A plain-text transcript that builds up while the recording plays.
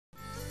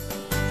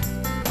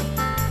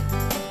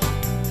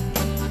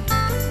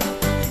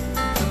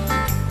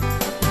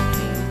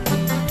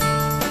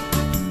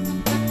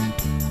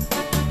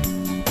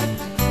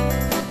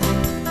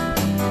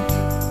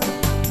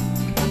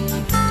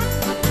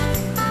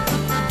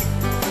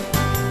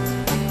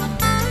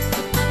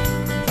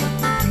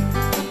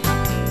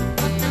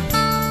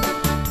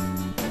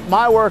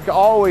my work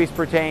always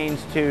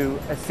pertains to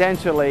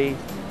essentially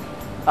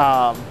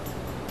the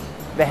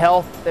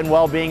health and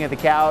well-being of the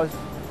cows,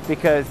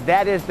 because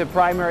that is the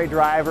primary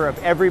driver of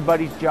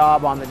everybody's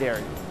job on the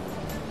dairy.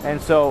 And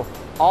so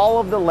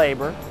all of the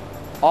labor,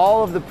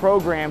 all of the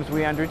programs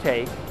we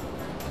undertake,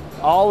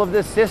 all of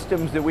the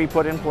systems that we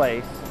put in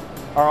place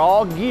are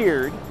all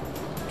geared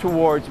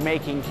towards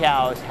making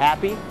cows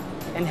happy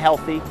and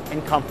healthy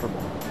and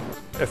comfortable.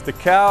 If the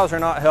cows are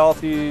not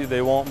healthy,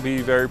 they won't be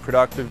very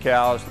productive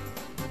cows.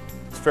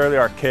 It's fairly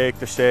archaic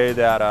to say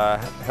that a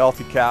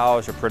healthy cow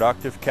is a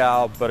productive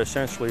cow, but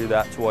essentially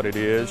that's what it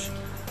is.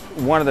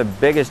 One of the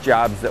biggest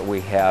jobs that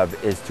we have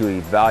is to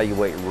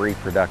evaluate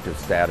reproductive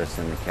status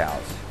in the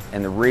cows.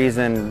 And the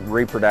reason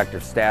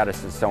reproductive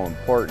status is so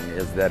important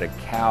is that a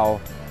cow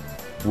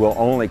will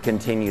only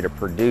continue to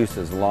produce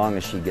as long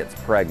as she gets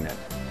pregnant.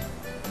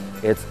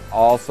 It's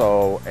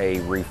also a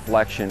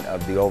reflection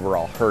of the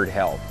overall herd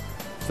health,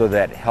 so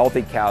that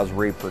healthy cows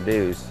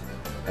reproduce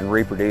and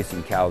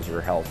reproducing cows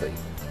are healthy.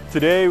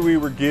 Today we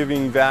were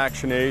giving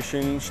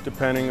vaccinations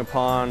depending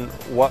upon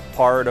what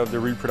part of the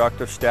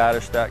reproductive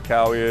status that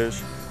cow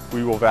is.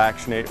 We will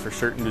vaccinate for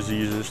certain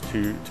diseases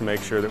to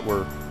make sure that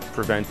we're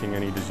preventing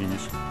any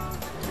disease.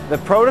 The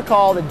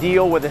protocol to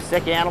deal with a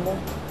sick animal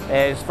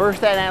is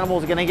first that animal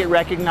is going to get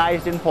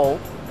recognized in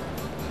poult.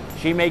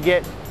 She may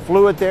get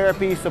fluid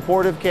therapy,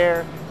 supportive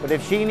care, but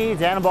if she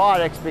needs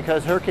antibiotics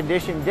because her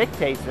condition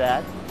dictates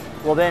that,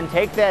 we'll then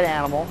take that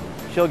animal.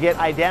 She'll get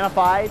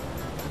identified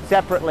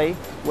separately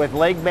with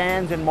leg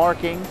bands and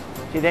markings.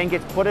 She then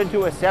gets put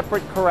into a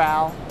separate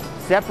corral,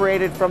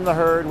 separated from the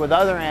herd with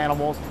other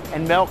animals,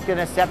 and milked in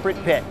a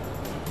separate pit,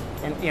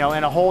 and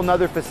in a whole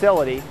nother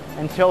facility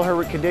until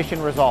her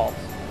condition resolves.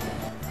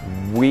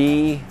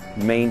 We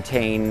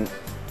maintain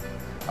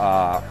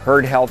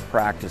herd health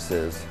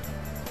practices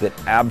that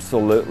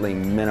absolutely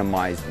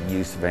minimize the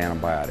use of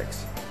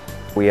antibiotics.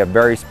 We have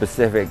very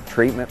specific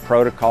treatment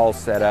protocols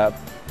set up,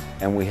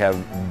 and we have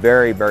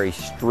very, very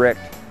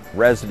strict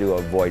residue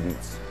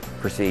avoidance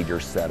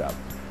procedures set up,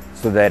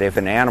 so that if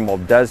an animal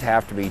does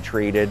have to be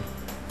treated,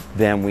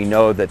 then we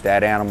know that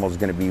that animal is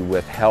going to be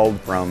withheld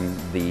from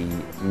the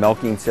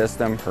milking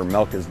system. Her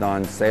milk is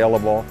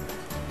non-saleable.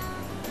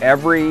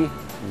 Every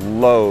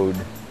load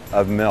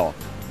of milk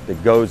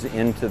that goes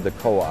into the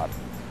co-op,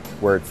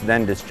 where it's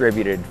then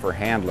distributed for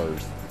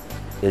handlers,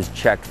 is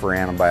checked for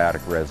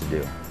antibiotic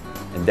residue.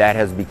 And that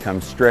has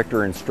become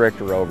stricter and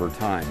stricter over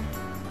time.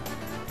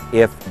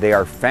 If they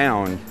are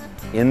found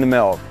in the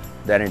milk,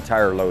 that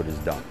entire load is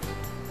dumped.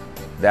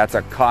 That's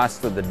a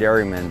cost to the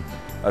dairyman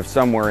of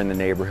somewhere in the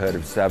neighborhood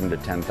of $7,000 to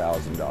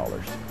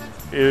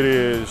 $10,000. It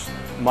is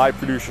my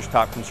producer's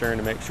top concern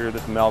to make sure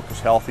that the milk is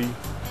healthy,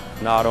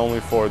 not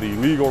only for the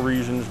legal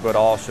reasons, but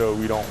also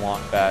we don't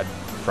want bad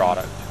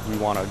product. We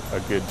want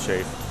a good,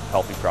 safe,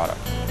 healthy product.